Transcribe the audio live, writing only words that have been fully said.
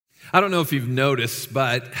I don't know if you've noticed,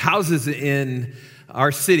 but houses in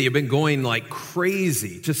our city have been going like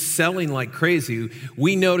crazy, just selling like crazy.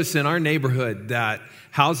 We notice in our neighborhood that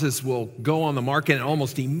houses will go on the market and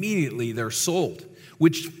almost immediately they're sold,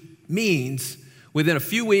 which means within a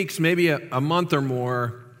few weeks, maybe a month or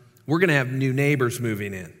more, we're going to have new neighbors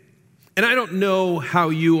moving in. And I don't know how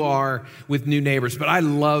you are with new neighbors, but I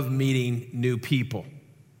love meeting new people.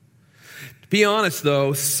 To be honest,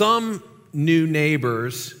 though, some new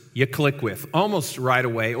neighbors you click with almost right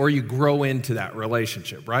away, or you grow into that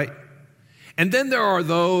relationship, right? And then there are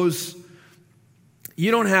those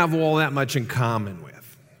you don't have all that much in common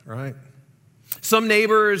with, right? Some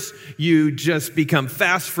neighbors, you just become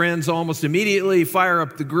fast friends almost immediately, fire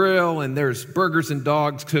up the grill, and there's burgers and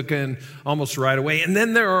dogs cooking almost right away. And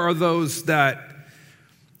then there are those that,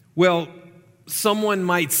 well, someone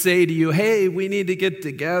might say to you, hey, we need to get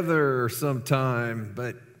together sometime,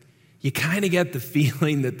 but you kind of get the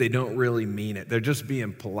feeling that they don't really mean it. They're just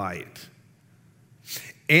being polite.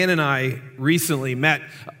 Ann and I recently met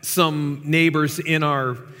some neighbors in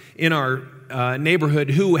our neighborhood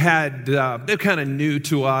who they're kind of new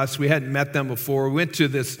to us. We hadn't met them before. We went to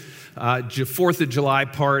this 4th of July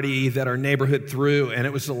party that our neighborhood threw, and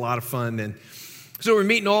it was a lot of fun. And so we're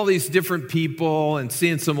meeting all these different people and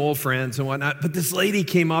seeing some old friends and whatnot. But this lady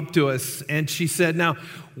came up to us, and she said, now,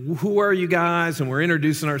 who are you guys? And we're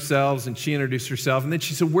introducing ourselves, and she introduced herself. And then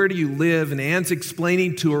she said, where do you live? And Ann's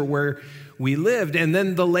explaining to her where we lived. And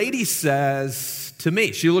then the lady says to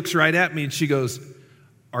me, she looks right at me, and she goes,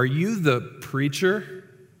 are you the preacher?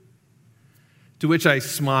 To which I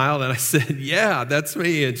smiled, and I said, yeah, that's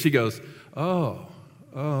me. And she goes, oh,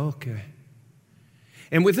 okay.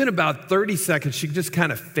 And within about 30 seconds, she just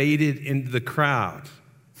kind of faded into the crowd.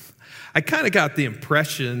 I kind of got the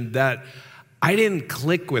impression that I didn't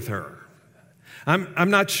click with her. I'm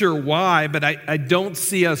not sure why, but I don't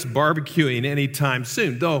see us barbecuing anytime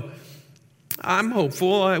soon, though I'm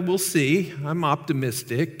hopeful. We'll see. I'm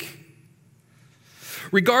optimistic.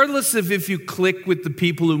 Regardless of if you click with the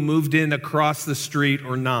people who moved in across the street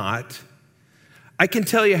or not, I can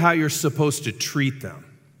tell you how you're supposed to treat them.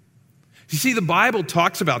 You see, the Bible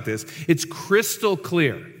talks about this. It's crystal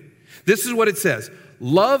clear. This is what it says.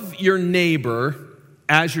 Love your neighbor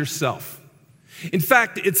as yourself. In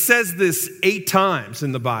fact, it says this 8 times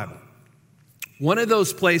in the Bible. One of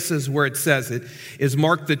those places where it says it is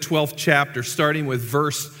Mark the 12th chapter, starting with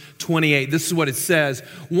verse 28. This is what it says.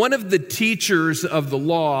 One of the teachers of the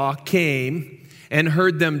law came and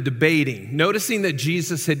heard them debating. Noticing that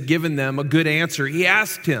Jesus had given them a good answer, he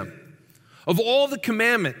asked him, of all the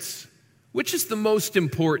commandments, which is the most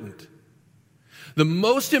important? The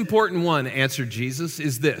most important one, answered Jesus,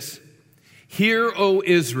 is this. Hear, O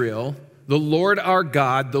Israel, the Lord our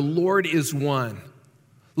God, the Lord is one.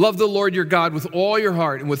 Love the Lord your God with all your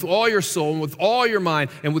heart and with all your soul and with all your mind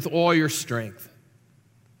and with all your strength.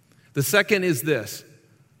 The second is this.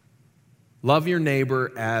 Love your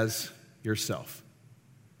neighbor as yourself.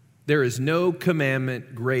 There is no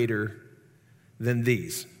commandment greater than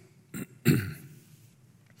these.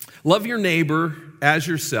 Love your neighbor as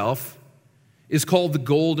yourself is called the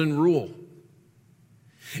golden rule.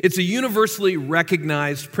 It's a universally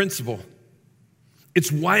recognized principle.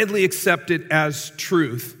 It's widely accepted as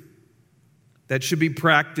truth that should be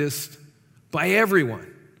practiced by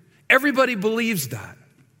everyone. Everybody believes that.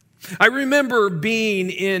 I remember being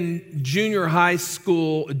in junior high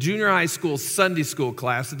school Sunday school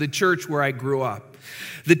class at the church where I grew up.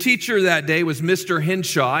 The teacher that day was Mr.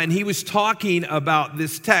 Henshaw, and he was talking about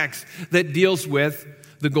this text that deals with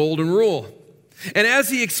the golden rule. And as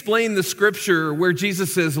he explained the scripture where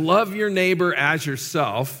Jesus says, love your neighbor as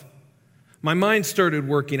yourself, my mind started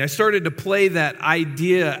working. I started to play that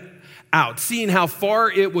idea out, seeing how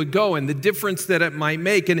far it would go and the difference that it might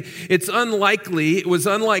make. And it was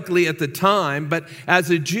unlikely at the time, but as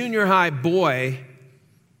a junior high boy,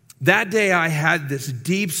 that day I had this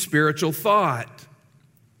deep spiritual thought.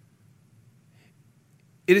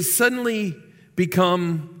 It has suddenly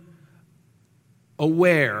become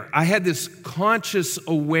aware. I had this conscious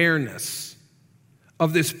awareness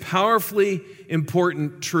of this powerfully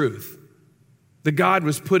important truth that God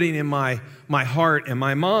was putting in my heart and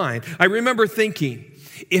my mind. I remember thinking,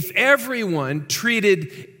 if everyone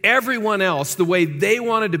treated everyone else the way they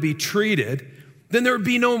wanted to be treated, then there would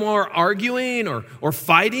be no more arguing or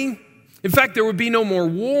fighting. In fact, there would be no more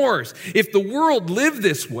wars. If the world lived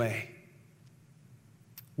this way,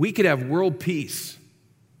 we could have world peace.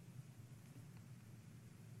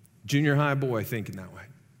 Junior high boy thinking that way.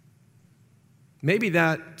 Maybe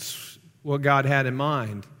that's what God had in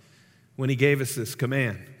mind when he gave us this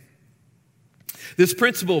command. This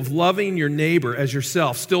principle of loving your neighbor as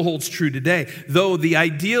yourself still holds true today, though the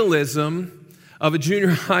idealism of a junior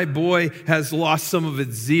high boy has lost some of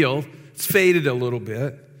its zeal. It's faded a little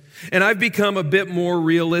bit. And I've become a bit more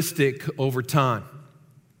realistic over time.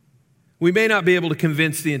 We may not be able to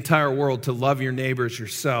convince the entire world to love your neighbor as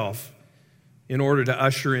yourself in order to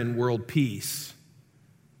usher in world peace.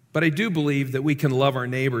 But I do believe that we can love our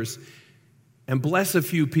neighbors and bless a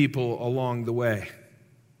few people along the way.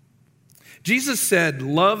 Jesus said,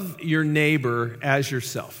 love your neighbor as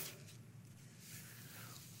yourself.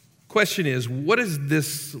 Question is, what does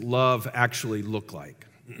this love actually look like?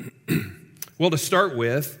 Well, to start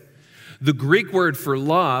with, the Greek word for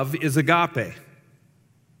love is agape.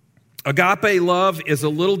 Agape love is a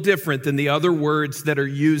little different than the other words that are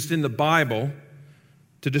used in the Bible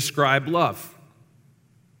to describe love.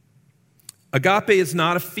 Agape is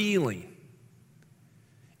not a feeling.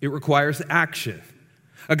 It requires action.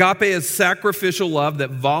 Agape is sacrificial love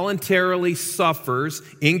that voluntarily suffers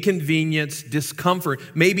inconvenience, discomfort,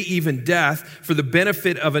 maybe even death for the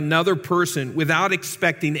benefit of another person without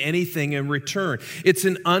expecting anything in return. It's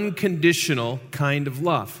an unconditional kind of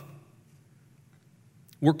love.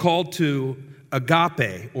 We're called to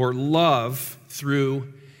agape or love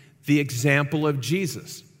through the example of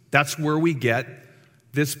Jesus. That's where we get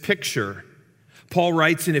this picture. Paul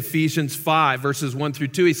writes in Ephesians 5, verses 1 through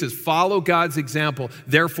 2, he says, follow God's example,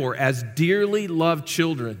 therefore, as dearly loved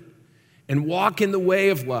children, and walk in the way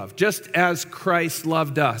of love, just as Christ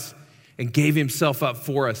loved us and gave himself up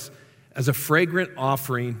for us as a fragrant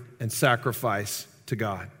offering and sacrifice to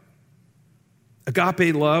God.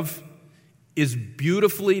 Agape love is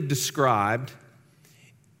beautifully described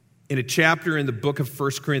in a chapter in the book of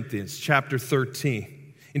 1 Corinthians, chapter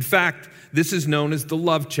 13. In fact, this is known as the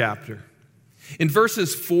love chapter. In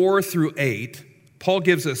verses 4 through 8, Paul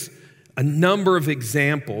gives us a number of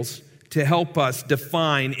examples to help us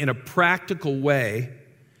define in a practical way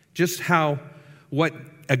just what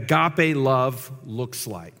agape love looks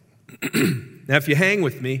like. Now, if you hang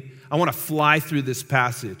with me, I want to fly through this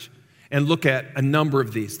passage and look at a number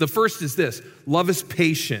of these. The first is this: love is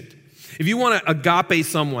patient. If you want to agape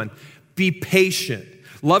someone, be patient.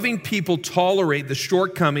 Loving people tolerate the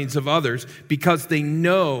shortcomings of others because they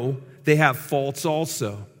know they have faults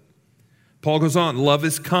also. Paul goes on, love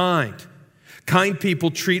is kind. Kind people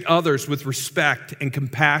treat others with respect and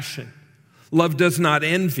compassion. Love does not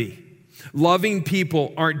envy. Loving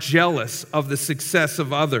people aren't jealous of the success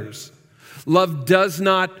of others. Love does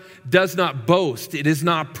not boast. It is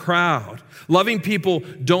not proud. Loving people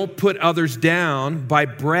don't put others down by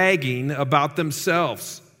bragging about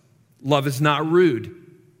themselves. Love is not rude.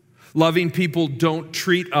 Loving people don't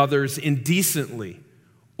treat others indecently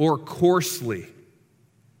or coarsely.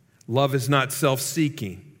 Love is not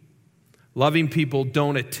self-seeking. Loving people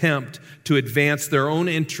don't attempt to advance their own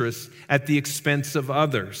interests at the expense of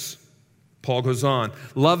others. Paul goes on,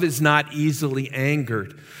 love is not easily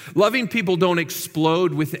angered. Loving people don't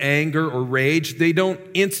explode with anger or rage. They don't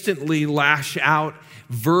instantly lash out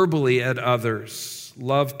verbally at others.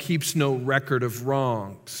 Love keeps no record of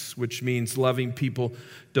wrongs, which means loving people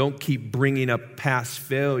don't keep bringing up past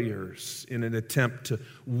failures in an attempt to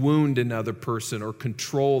wound another person or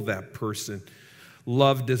control that person.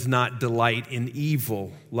 Love does not delight in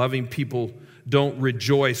evil. Loving people don't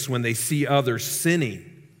rejoice when they see others sinning,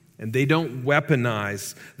 and they don't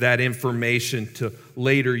weaponize that information to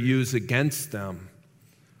later use against them.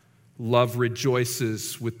 Love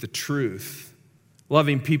rejoices with the truth.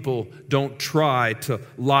 Loving people don't try to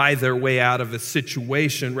lie their way out of a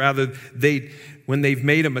situation. Rather, when they've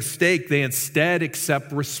made a mistake, they instead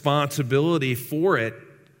accept responsibility for it.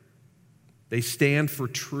 They stand for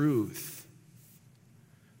truth.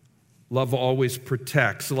 Love always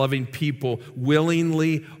protects. Loving people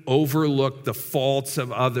willingly overlook the faults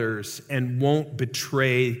of others and won't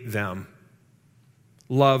betray them.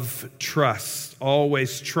 Love trusts,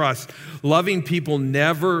 always trusts. Loving people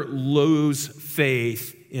never lose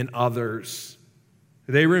faith in others.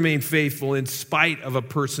 They remain faithful in spite of a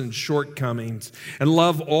person's shortcomings. And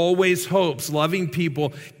love always hopes. Loving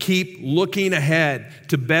people keep looking ahead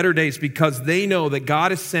to better days because they know that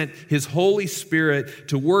God has sent His Holy Spirit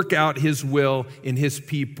to work out His will in His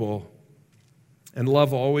people. And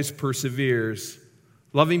love always perseveres.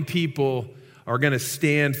 Loving people are going to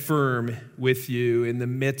stand firm with you in the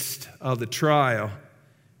midst of the trial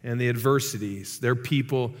and the adversities. They're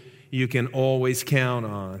people you can always count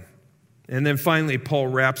on. And then finally, Paul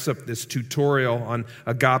wraps up this tutorial on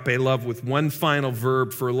agape love with one final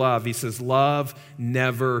verb for love. He says, love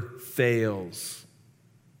never fails.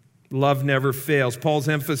 Love never fails. Paul's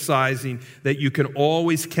emphasizing that you can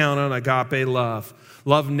always count on agape love.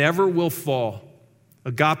 Love never will fall.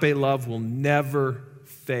 Agape love will never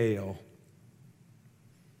fail.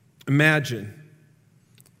 Imagine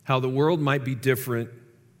how the world might be different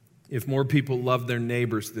if more people loved their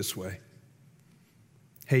neighbors this way.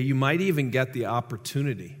 Hey, you might even get the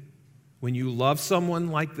opportunity. When you love someone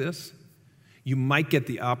like this, you might get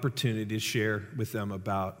the opportunity to share with them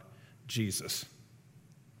about Jesus.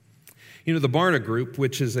 You know, the Barna Group,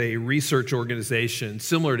 which is a research organization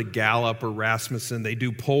similar to Gallup or Rasmussen, they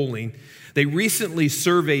do polling. They recently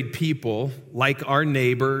surveyed people like our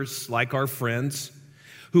neighbors, like our friends,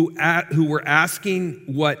 who were asking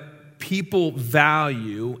what people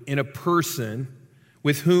value in a person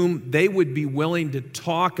with whom they would be willing to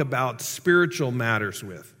talk about spiritual matters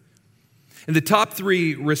with. And the top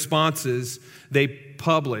 3 responses they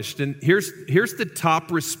published, and here's the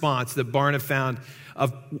top response that Barna found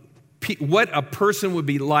of what a person would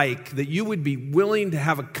be like that you would be willing to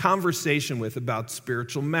have a conversation with about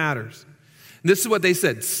spiritual matters. And this is what they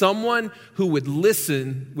said: someone who would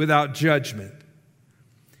listen without judgment.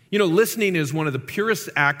 You know, listening is one of the purest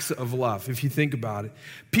acts of love, if you think about it.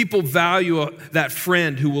 People value that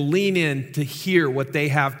friend who will lean in to hear what they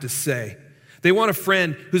have to say. They want a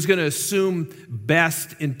friend who's going to assume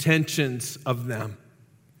best intentions of them.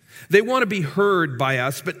 They want to be heard by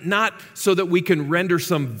us, but not so that we can render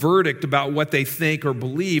some verdict about what they think or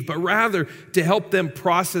believe, but rather to help them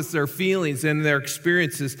process their feelings and their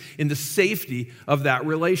experiences in the safety of that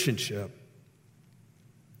relationship.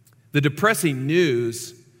 The depressing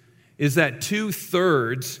news is that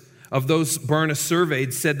 2/3 of those Barna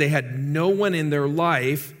surveyed said they had no one in their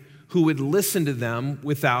life who would listen to them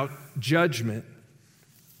without judgment.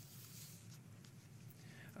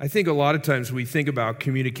 I think a lot of times we think about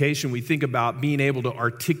communication, we think about being able to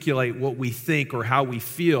articulate what we think or how we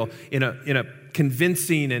feel in a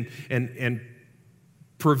convincing and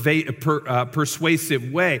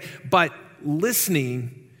persuasive way. But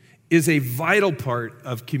listening is a vital part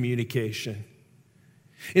of communication.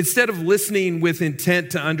 Instead of listening with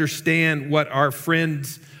intent to understand what our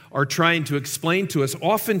friends are trying to explain to us,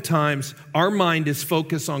 oftentimes our mind is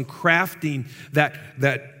focused on crafting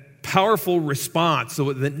that powerful response,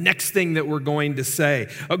 so the next thing that we're going to say.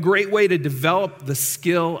 A great way to develop the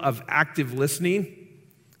skill of active listening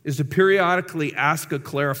is to periodically ask a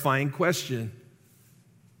clarifying question.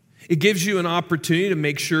 It gives you an opportunity to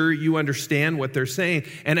make sure you understand what they're saying,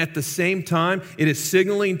 and at the same time, it is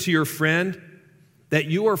signaling to your friend that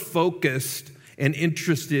you are focused and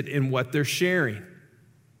interested in what they're sharing.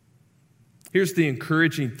 Here's the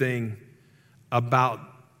encouraging thing about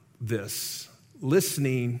this.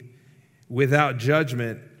 Listening without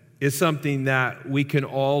judgment is something that we can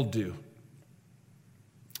all do.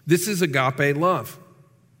 This is agape love.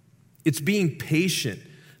 It's being patient,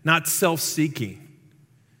 not self-seeking.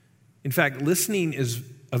 In fact, listening is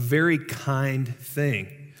a very kind thing.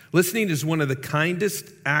 Listening is one of the kindest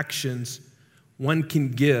actions one can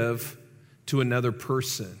give to another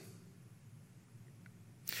person.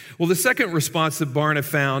 Well, the second response that Barna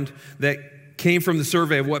found that came from the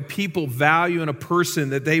survey of what people value in a person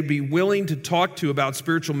that they'd be willing to talk to about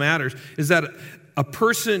spiritual matters is that a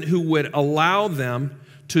person who would allow them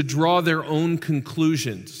to draw their own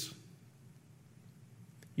conclusions.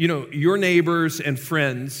 You know, your neighbors and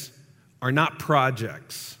friends are not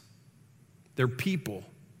projects. They're people.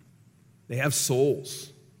 They have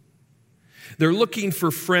souls. They're looking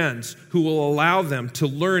for friends who will allow them to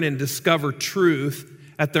learn and discover truth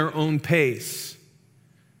at their own pace.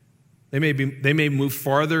 They may move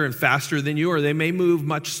farther and faster than you, or they may move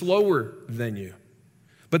much slower than you.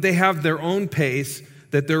 But they have their own pace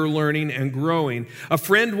that they're learning and growing. A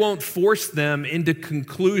friend won't force them into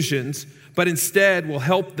conclusions, but instead will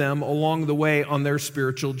help them along the way on their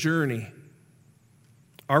spiritual journey.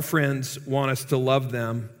 Our friends want us to love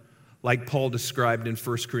them like Paul described in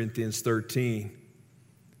 1 Corinthians 13.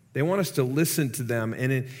 They want us to listen to them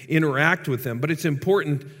and interact with them, but it's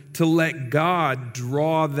important to let God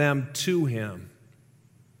draw them to Him.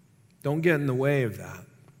 Don't get in the way of that.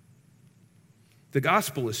 The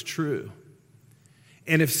gospel is true.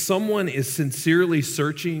 And if someone is sincerely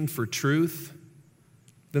searching for truth,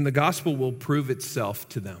 then the gospel will prove itself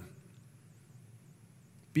to them.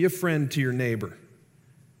 Be a friend to your neighbor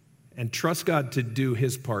and trust God to do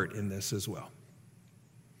His part in this as well.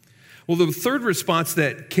 Well, the third response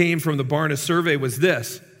that came from the Barna survey was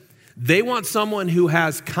this. They want someone who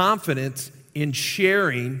has confidence in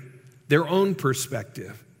sharing their own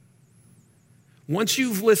perspective. Once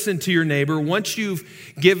you've listened to your neighbor, once you've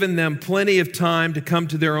given them plenty of time to come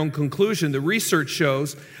to their own conclusion, the research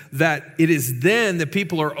shows that it is then that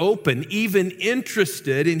people are open, even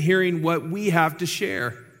interested in hearing what we have to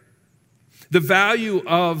share. The value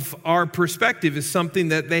of our perspective is something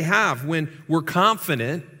that they have when we're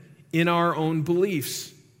confident in our own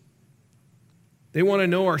beliefs. They want to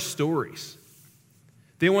know our stories.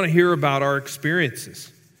 They want to hear about our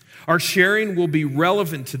experiences. Our sharing will be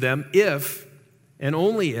relevant to them if, and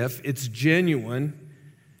only if, it's genuine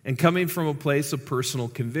and coming from a place of personal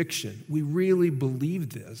conviction. We really believe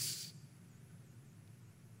this,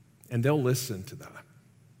 and they'll listen to that.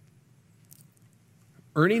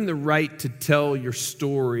 Earning the right to tell your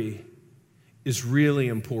story is really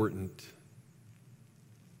important.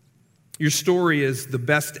 Your story is the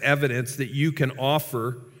best evidence that you can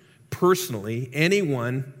offer personally,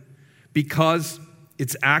 anyone, because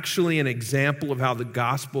it's actually an example of how the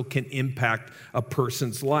gospel can impact a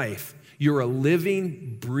person's life. You're a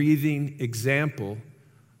living, breathing example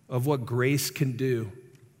of what grace can do.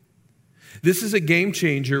 This is a game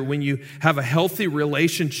changer when you have a healthy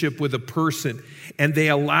relationship with a person and they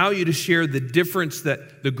allow you to share the difference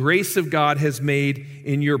that the grace of God has made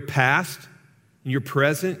in your past, in your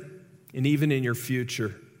present, and even in your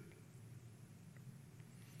future.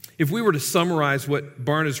 If we were to summarize what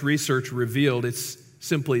Barna's research revealed, it's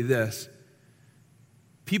simply this.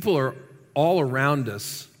 People are all around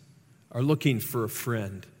us are looking for a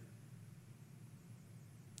friend.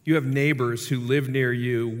 You have neighbors who live near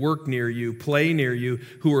you, work near you, play near you,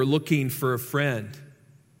 who are looking for a friend.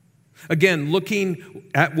 Again, looking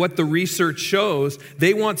at what the research shows,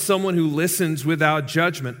 they want someone who listens without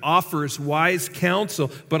judgment, offers wise counsel,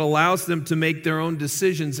 but allows them to make their own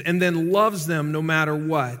decisions, and then loves them no matter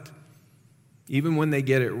what, even when they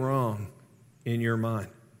get it wrong in your mind.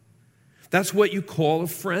 That's what you call a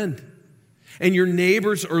friend. And your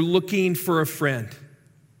neighbors are looking for a friend.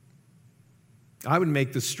 I would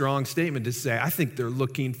make the strong statement to say, I think they're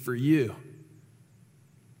looking for you.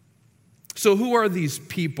 So who are these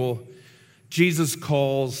people Jesus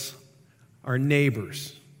calls our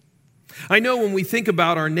neighbors? I know when we think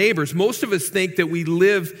about our neighbors, most of us think that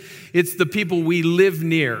it's the people we live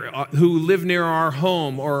near, who live near our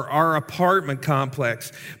home or our apartment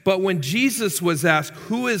complex. But when Jesus was asked,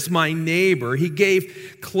 who is my neighbor? He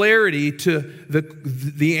gave clarity to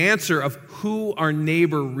the answer of who our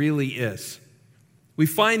neighbor really is. We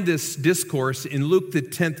find this discourse in Luke, the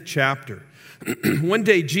 10th chapter. One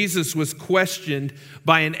day, Jesus was questioned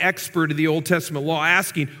by an expert of the Old Testament law,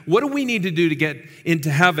 asking, what do we need to do to get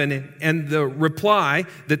into heaven? And the reply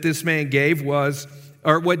that this man gave was,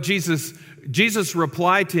 or what Jesus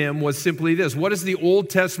replied to him was simply this: what does the Old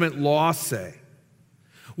Testament law say?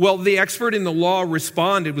 Well, the expert in the law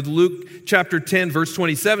responded with Luke chapter 10, verse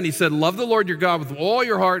 27. He said, love the Lord your God with all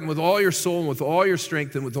your heart and with all your soul and with all your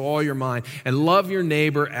strength and with all your mind, and love your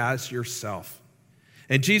neighbor as yourself.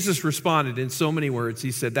 And Jesus responded in so many words.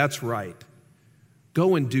 He said, that's right.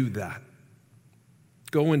 Go and do that.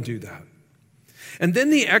 Go and do that. And then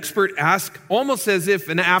the expert asked, almost as if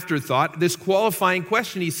an afterthought, this qualifying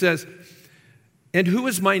question. He says, and who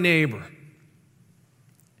is my neighbor?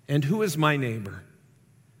 And who is my neighbor?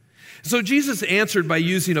 So Jesus answered by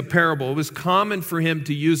using a parable. It was common for him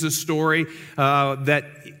to use a story that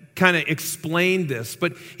kind of explained this.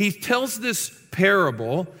 But he tells this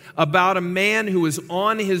parable about a man who is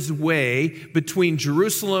on his way between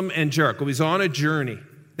Jerusalem and Jericho. He's on a journey.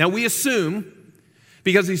 Now we assume,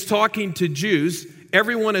 because he's talking to Jews,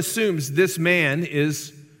 everyone assumes this man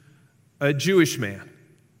is a Jewish man.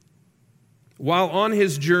 While on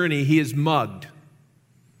his journey, he is mugged.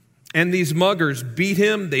 And these muggers beat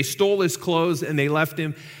him, they stole his clothes, and they left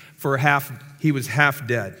him he was half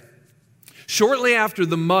dead. Shortly after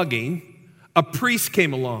the mugging, a priest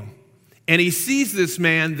came along, and he sees this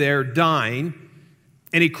man there dying,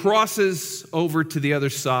 and he crosses over to the other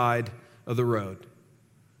side of the road.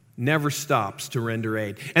 Never stops to render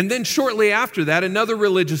aid. And then shortly after that, another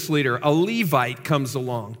religious leader, a Levite, comes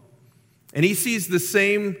along, and he sees the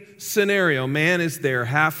same scenario. Man is there,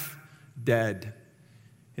 half dead.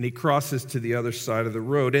 And he crosses to the other side of the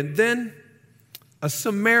road. And then a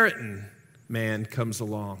Samaritan man comes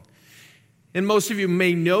along. And most of you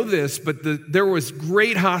may know this, but there was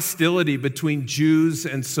great hostility between Jews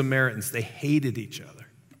and Samaritans. They hated each other.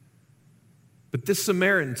 But this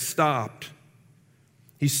Samaritan stopped.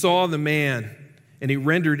 He saw the man, and he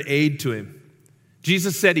rendered aid to him.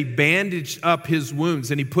 Jesus said he bandaged up his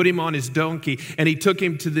wounds, and he put him on his donkey, and he took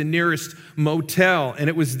him to the nearest motel, and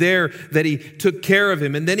it was there that he took care of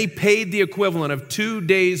him. And then he paid the equivalent of 2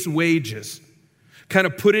 days' wages, kind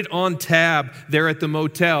of put it on tab there at the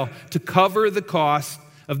motel to cover the cost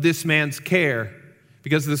of this man's care,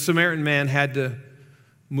 because the Samaritan man had to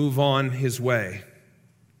move on his way.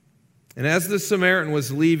 And as the Samaritan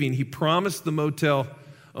was leaving, he promised the motel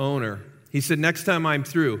owner, he said, next time I'm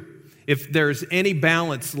through, if there's any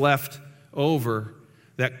balance left over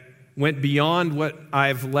that went beyond what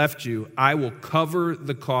I've left you, I will cover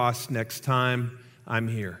the cost next time I'm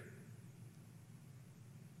here.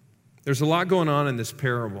 There's a lot going on in this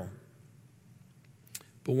parable.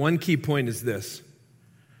 But one key point is this.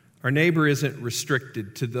 Our neighbor isn't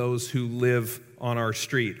restricted to those who live on our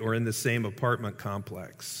street or in the same apartment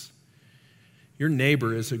complex. Your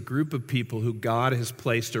neighbor is a group of people who God has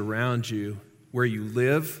placed around you where you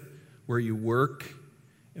live, where you work,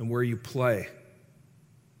 and where you play.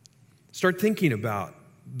 Start thinking about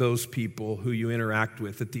those people who you interact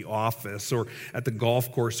with at the office or at the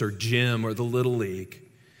golf course or gym or the Little League.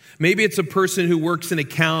 Maybe it's a person who works in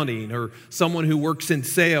accounting or someone who works in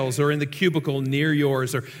sales or in the cubicle near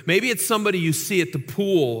yours. Or maybe it's somebody you see at the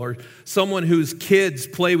pool or someone whose kids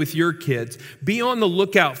play with your kids. Be on the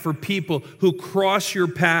lookout for people who cross your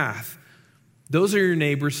path. Those are your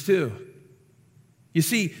neighbors too. You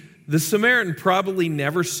see, the Samaritan probably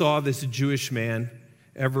never saw this Jewish man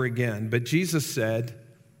ever again, but Jesus said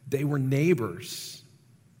they were neighbors.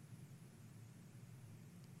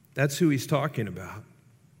 That's who he's talking about.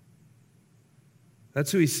 That's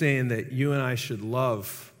who he's saying that you and I should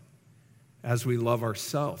love as we love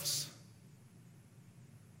ourselves.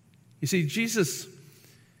 You see, Jesus,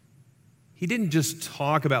 he didn't just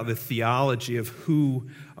talk about the theology of who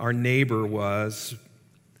our neighbor was,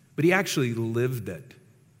 but he actually lived it.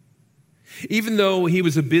 Even though he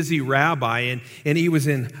was a busy rabbi and he was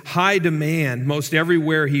in high demand most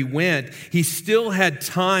everywhere he went, he still had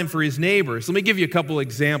time for his neighbors. Let me give you a couple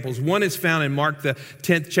examples. One is found in Mark, the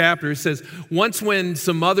 10th chapter. It says, once when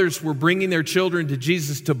some mothers were bringing their children to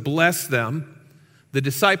Jesus to bless them, the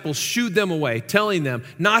disciples shooed them away, telling them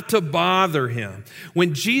not to bother him.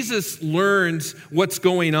 When Jesus learns what's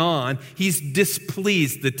going on, he's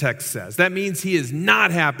displeased, the text says. That means he is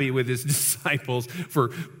not happy with his disciples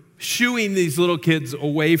for shooing these little kids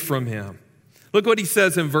away from him. Look what he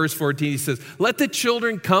says in verse 14. He says, let the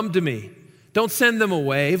children come to me. Don't send them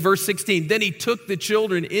away. Verse 16, then he took the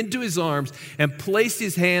children into his arms and placed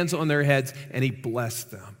his hands on their heads and he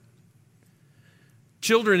blessed them.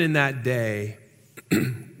 Children in that day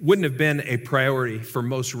wouldn't have been a priority for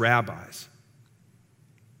most rabbis,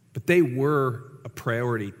 but they were a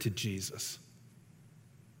priority to Jesus.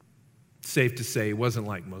 Safe to say he wasn't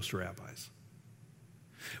like most rabbis.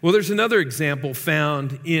 Well, there's another example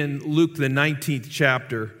found in Luke, the 19th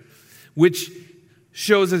chapter, which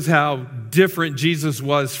shows us how different Jesus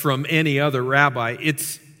was from any other rabbi.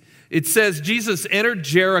 It says, Jesus entered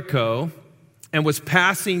Jericho and was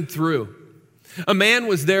passing through. A man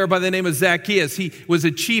was there by the name of Zacchaeus. He was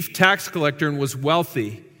a chief tax collector and was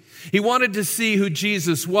wealthy. He wanted to see who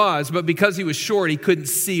Jesus was, but because he was short, he couldn't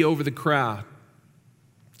see over the crowd.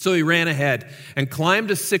 So he ran ahead and climbed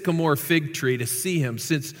a sycamore fig tree to see him,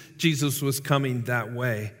 since Jesus was coming that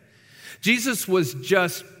way. Jesus was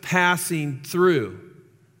just passing through,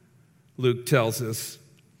 Luke tells us.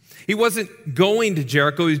 He wasn't going to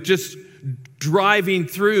Jericho, he was just driving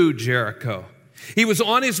through Jericho. He was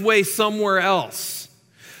on his way somewhere else.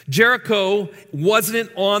 Jericho wasn't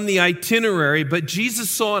on the itinerary, but Jesus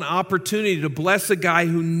saw an opportunity to bless a guy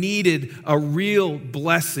who needed a real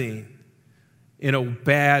blessing in a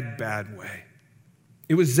bad way.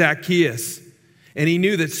 It was Zacchaeus, and he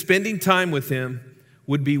knew that spending time with him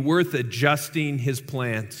would be worth adjusting his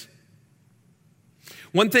plans.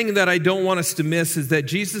 One thing that I don't want us to miss is that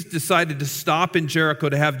Jesus decided to stop in Jericho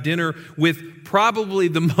to have dinner with probably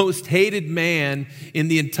the most hated man in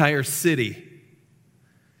the entire city.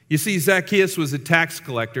 You see, Zacchaeus was a tax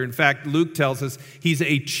collector. In fact, Luke tells us he's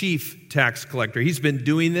a chief tax collector. He's been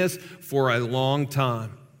doing this for a long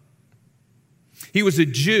time. He was a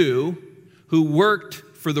Jew who worked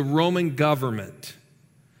for the Roman government.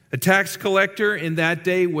 A tax collector in that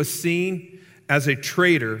day was seen as a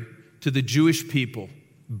traitor to the Jewish people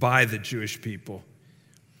by the Jewish people.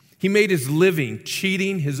 He made his living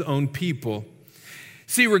cheating his own people.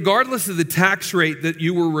 See, regardless of the tax rate that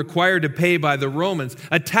you were required to pay by the Romans,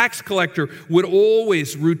 a tax collector would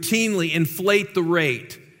always routinely inflate the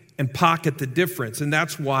rate and pocket the difference. And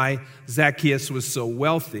that's why Zacchaeus was so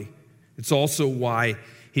wealthy. It's also why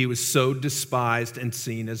he was so despised and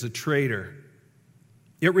seen as a traitor.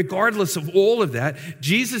 Yet regardless of all of that,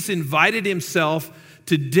 Jesus invited himself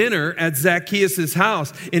to dinner at Zacchaeus'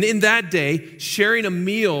 house. And in that day, sharing a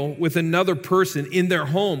meal with another person in their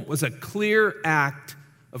home was a clear act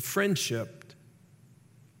of friendship.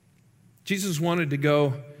 Jesus wanted to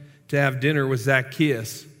go to have dinner with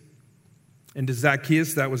Zacchaeus. And to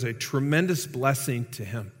Zacchaeus, that was a tremendous blessing to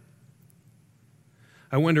him.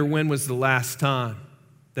 I wonder when was the last time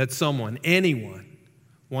that anyone,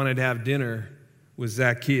 wanted to have dinner with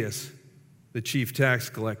Zacchaeus. the chief tax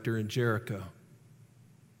collector in Jericho.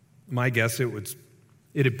 My guess it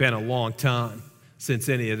had been a long time since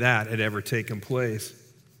any of that had ever taken place.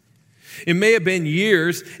 It may have been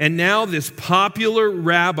years, and now this popular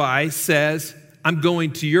rabbi says, I'm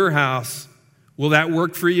going to your house. Will that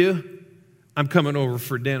work for you? I'm coming over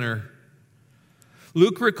for dinner.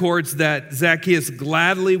 Luke records that Zacchaeus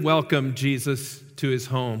gladly welcomed Jesus to his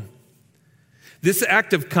home. This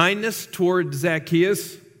act of kindness toward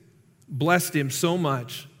Zacchaeus blessed him so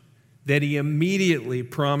much that he immediately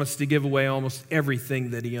promised to give away almost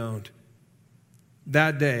everything that he owned.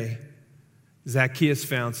 That day, Zacchaeus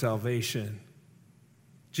found salvation.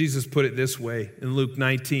 Jesus put it this way in Luke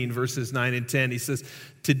 19, verses 9 and 10. He says,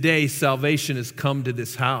 today salvation has come to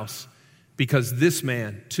this house because this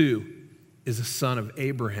man, too, is a son of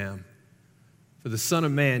Abraham. For the Son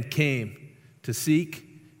of Man came to seek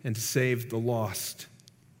and to save the lost.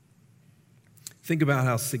 Think about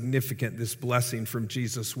how significant this blessing from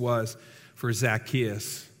Jesus was for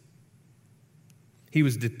Zacchaeus. He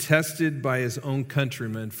was detested by his own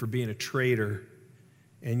countrymen for being a traitor,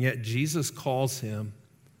 and yet Jesus calls him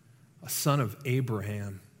a son of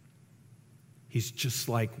Abraham. He's just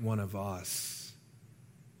like one of us.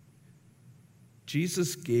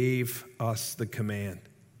 Jesus gave us the command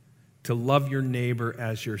to love your neighbor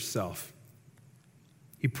as yourself.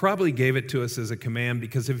 He probably gave it to us as a command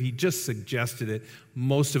because if he just suggested it,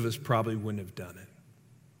 most of us probably wouldn't have done it.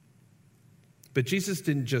 But Jesus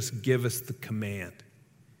didn't just give us the command.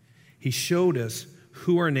 He showed us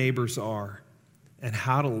who our neighbors are and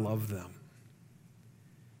how to love them.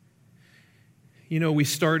 You know, we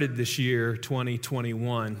started this year,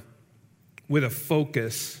 2021, with a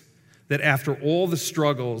focus that after all the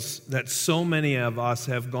struggles that so many of us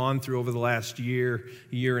have gone through over the last year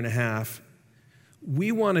and a half,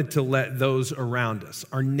 we wanted to let those around us,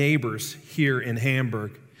 our neighbors here in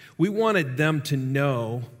Hamburg, we wanted them to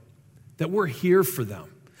know that we're here for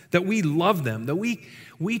them, that we love them, that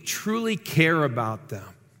we truly care about them.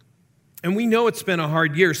 And we know it's been a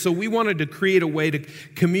hard year, so we wanted to create a way to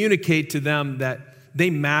communicate to them that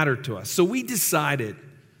they matter to us. So we decided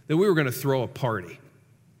that we were going to throw a party.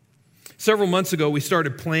 Several months ago, we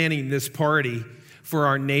started planning this party for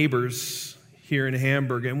our neighbors here in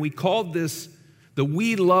Hamburg, and we called this the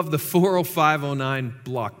We Love the 40509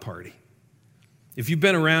 Block Party. If you've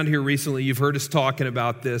been around here recently, you've heard us talking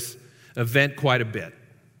about this event quite a bit,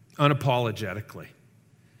 unapologetically.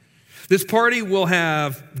 This party will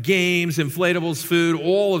have games, inflatables, food,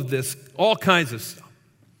 all of this, all kinds of stuff.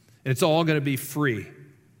 And it's all going to be free.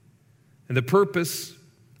 And the purpose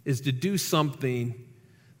is to do something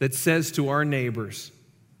that says to our neighbors,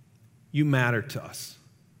 you matter to us.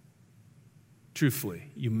 Truthfully,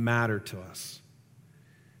 you matter to us.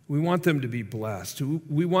 We want them to be blessed.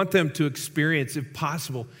 We want them to experience, if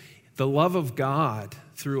possible, the love of God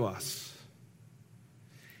through us.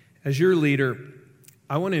 As your leader,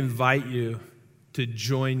 I want to invite you to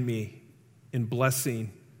join me in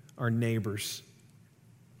blessing our neighbors.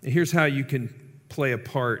 And here's how you can play a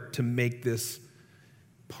part to make this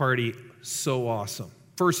party so awesome.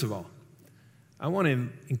 First of all, I want to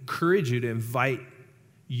encourage you to invite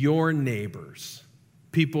your neighbors,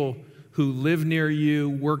 people who live near you,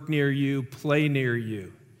 work near you, play near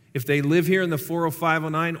you. If they live here in the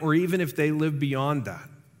 40509, or even if they live beyond that,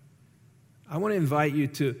 I want to invite you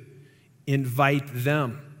to invite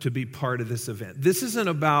them to be part of this event. This isn't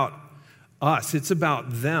about us, it's about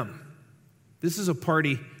them. This is a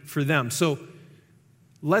party for them. So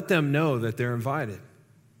let them know that they're invited.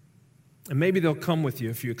 And maybe they'll come with you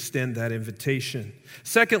if you extend that invitation.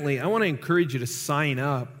 Secondly, I want to encourage you to sign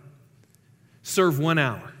up, serve 1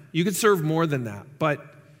 hour. You could serve more than that, but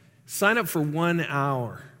sign up for 1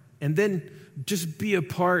 hour and then just be a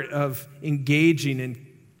part of engaging and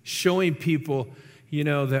showing people,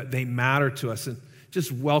 that they matter to us and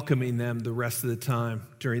just welcoming them the rest of the time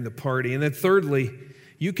during the party. And then thirdly,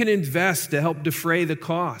 you can invest to help defray the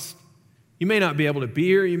cost. You may not be able to be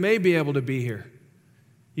here. You may be able to be here.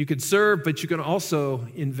 You can serve, but you can also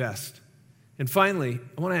invest. And finally,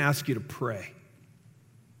 I want to ask you to pray.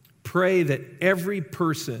 Pray that every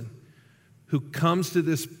person who comes to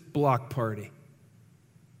this block party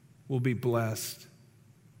will be blessed.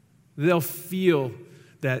 They'll feel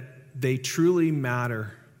that they truly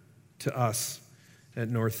matter to us at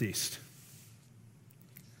Northeast.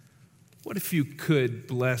 What if you could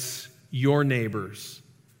bless your neighbors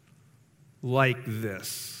like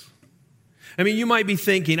this? I mean, you might be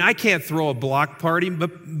thinking, I can't throw a block party,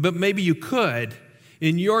 but maybe you could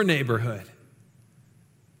in your neighborhood.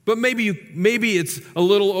 But maybe it's a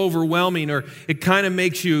little overwhelming, or it kind of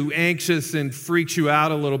makes you anxious and freaks you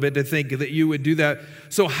out a little bit to think that you would do that.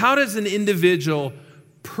 So how does an individual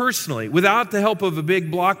personally, without the help of a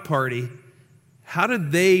big block party, how do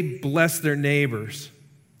they bless their neighbors?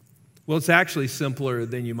 Well, it's actually simpler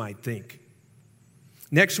than you might think.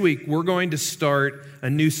 Next week, we're going to start a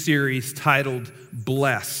new series titled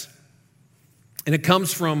Bless. And it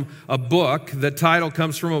comes from a book. The title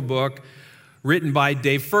comes from a book written by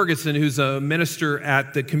Dave Ferguson, who's a minister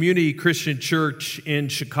at the Community Christian Church in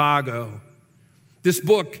Chicago. This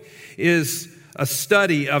book is a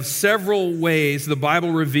study of several ways the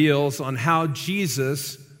Bible reveals on how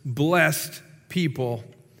Jesus blessed people.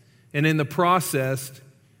 And in the process,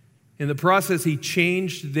 he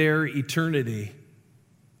changed their eternity.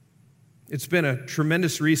 It's been a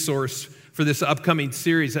tremendous resource for this upcoming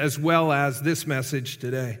series, as well as this message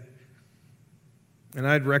today. And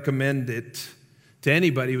I'd recommend it to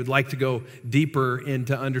anybody who would like to go deeper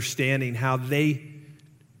into understanding how they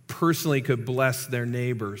personally could bless their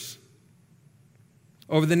neighbors.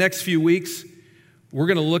 Over the next few weeks, we're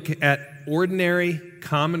going to look at ordinary,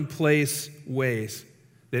 commonplace ways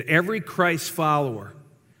that every Christ follower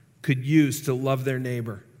could use to love their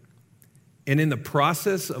neighbor. And in the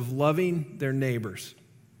process of loving their neighbors,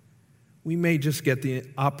 we may just get the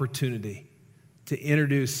opportunity to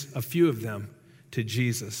introduce a few of them to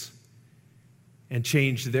Jesus and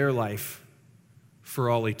change their life for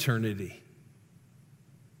all eternity.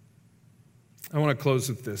 I want to close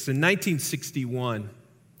with this. In 1961,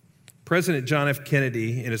 President John F.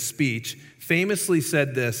 Kennedy, in a speech, famously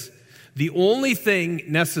said this: "The only thing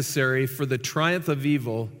necessary for the triumph of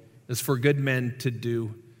evil is for good men to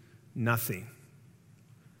do nothing."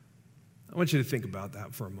 I want you to think about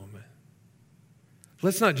that for a moment.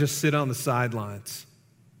 Let's not just sit on the sidelines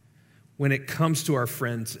when it comes to our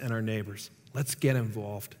friends and our neighbors. Let's get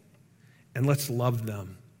involved and let's love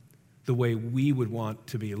them the way we would want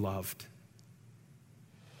to be loved.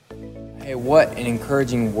 Hey, what an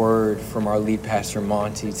encouraging word from our lead pastor,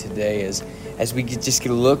 Monty, today as we just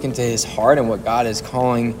get a look into his heart and what God is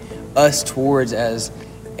calling us towards as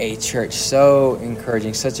a church. So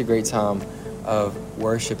encouraging, such a great time of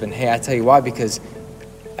worship. And hey, I tell you why, because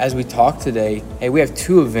as we talk today, hey, we have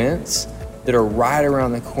two events that are right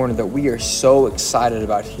around the corner that we are so excited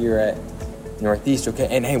about here at Northeast, okay?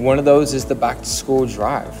 And hey, one of those is the back to school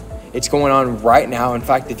drive. It's going on right now. In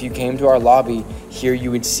fact, if you came to our lobby here, you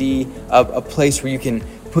would see a place where you can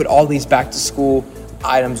put all these back to school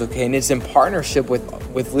items, okay? And it's in partnership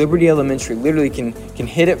with Liberty Elementary. Literally can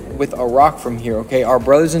hit it with a rock from here, okay? Our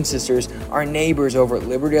brothers and sisters, our neighbors over at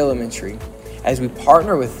Liberty Elementary, as we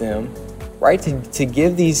partner with them, right, to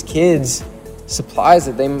give these kids supplies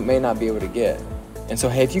that they may not be able to get. And so,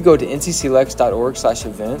 hey, if you go to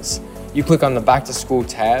ncclex.org/events, you click on the Back to School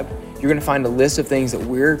tab, you're going to find a list of things that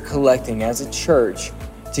we're collecting as a church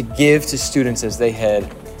to give to students as they head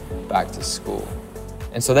back to school.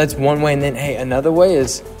 And so that's one way. And then, hey, another way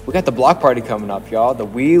is we got the block party coming up, y'all. The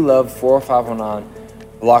We Love 40509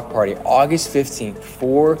 block party, August 15th,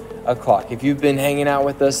 4 o'clock. If you've been hanging out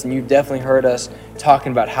with us, and you've definitely heard us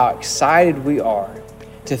talking about how excited we are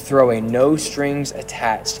to throw a no strings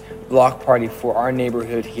attached block party for our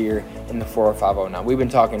neighborhood here in the 40509. We've been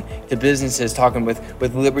talking to businesses, talking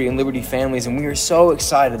with Liberty and Liberty families, and we are so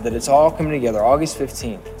excited that it's all coming together August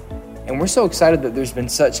 15th. And we're so excited that there's been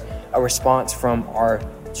such a response from our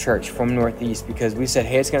church, from Northeast, because we said,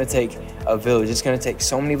 hey, it's going to take a village. It's going to take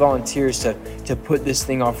so many volunteers to put this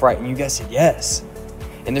thing off right. And you guys said yes.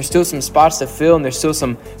 And there's still some spots to fill, and there's still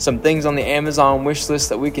some things on the Amazon wish list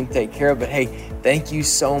that we can take care of. But hey, thank you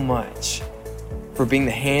so much for being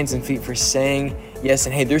the hands and feet, for saying yes.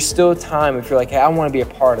 And hey, there's still time if you're like, hey, I want to be a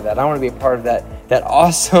part of that. I want to be a part of that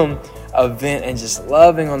awesome event and just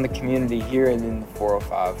loving on the community here in the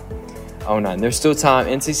 40509. There's still time.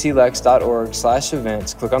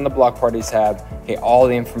 ncclex.org/events. Click on the block party tab. Okay, all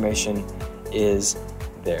the information is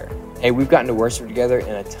there. Hey, we've gotten to worship together in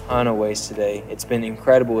a ton of ways today. It's been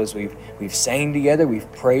incredible as we've sang together,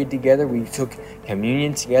 we've prayed together, we took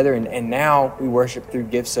communion together, and now we worship through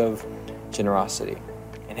gifts of generosity.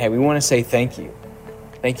 And hey, we want to say thank you.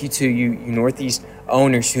 Thank you to you Northeast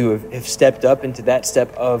owners who have stepped up into that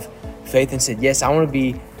step of faith and said, yes, I want to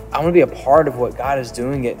be a part of what God is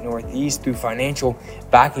doing at Northeast through financial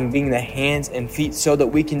backing, being the hands and feet so that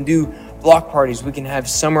we can do block parties. We can have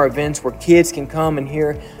summer events where kids can come and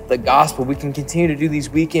hear the gospel. We can continue to do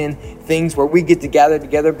these weekend things where we get to gather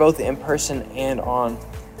together both in person and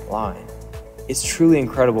online. It's truly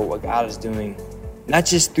incredible what God is doing, not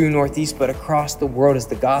just through Northeast, but across the world as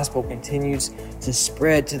the gospel continues to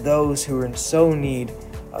spread to those who are in so need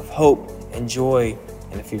of hope and joy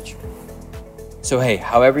in the future. So hey,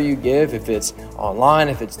 however you give, if it's online,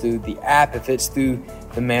 if it's through the app, if it's through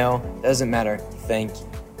the mail, doesn't matter. Thank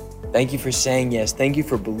you. Thank you for saying yes. Thank you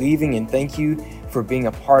for believing, and thank you for being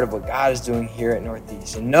a part of what God is doing here at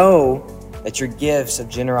Northeast. And know that your gifts of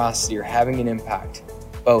generosity are having an impact,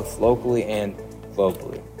 both locally and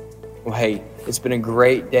globally. Well, hey, it's been a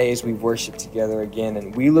great day as we worship together again,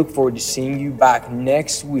 and we look forward to seeing you back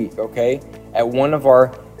next week, okay, at one of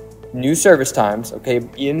our new service times, okay,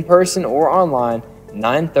 in person or online,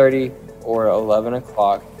 9:30 or 11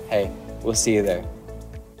 o'clock. Hey, we'll see you there.